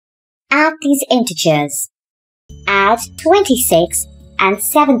Add these integers. Add 26 and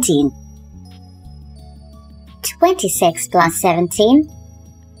 17. 26 plus 17.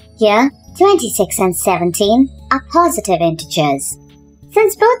 Here, 26 and 17 are positive integers.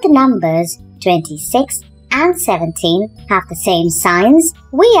 Since both the numbers 26 and 17 have the same signs,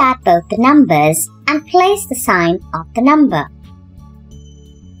 we add both the numbers and place the sign of the number.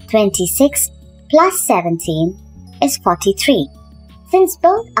 26 plus 17 is 43. Since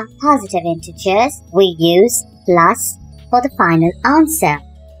both are positive integers, we use plus for the final answer.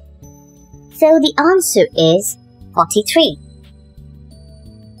 So the answer is 43.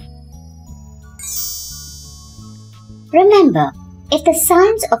 Remember, if the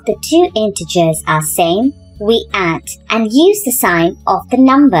signs of the two integers are same, we add and use the sign of the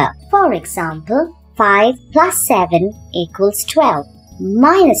number. For example, 5 plus 7 equals 12.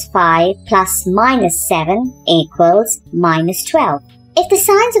 Minus 5 plus minus 7 equals minus 12. If the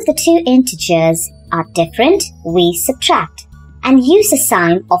signs of the two integers are different, we subtract and use the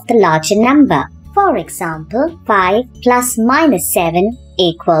sign of the larger number. For example, 5 plus minus 7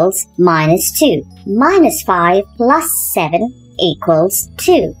 equals minus 2. Minus 5 plus 7 equals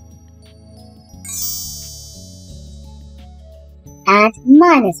 2. Add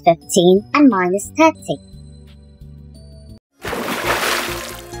minus 15 and minus 30.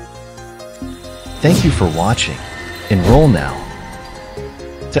 Thank you for watching. Enroll now.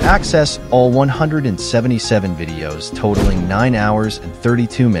 To access all 177 videos totaling 9 hours and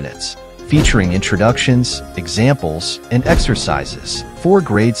 32 minutes, featuring introductions, examples, and exercises for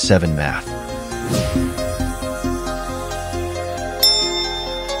Grade 7 Math.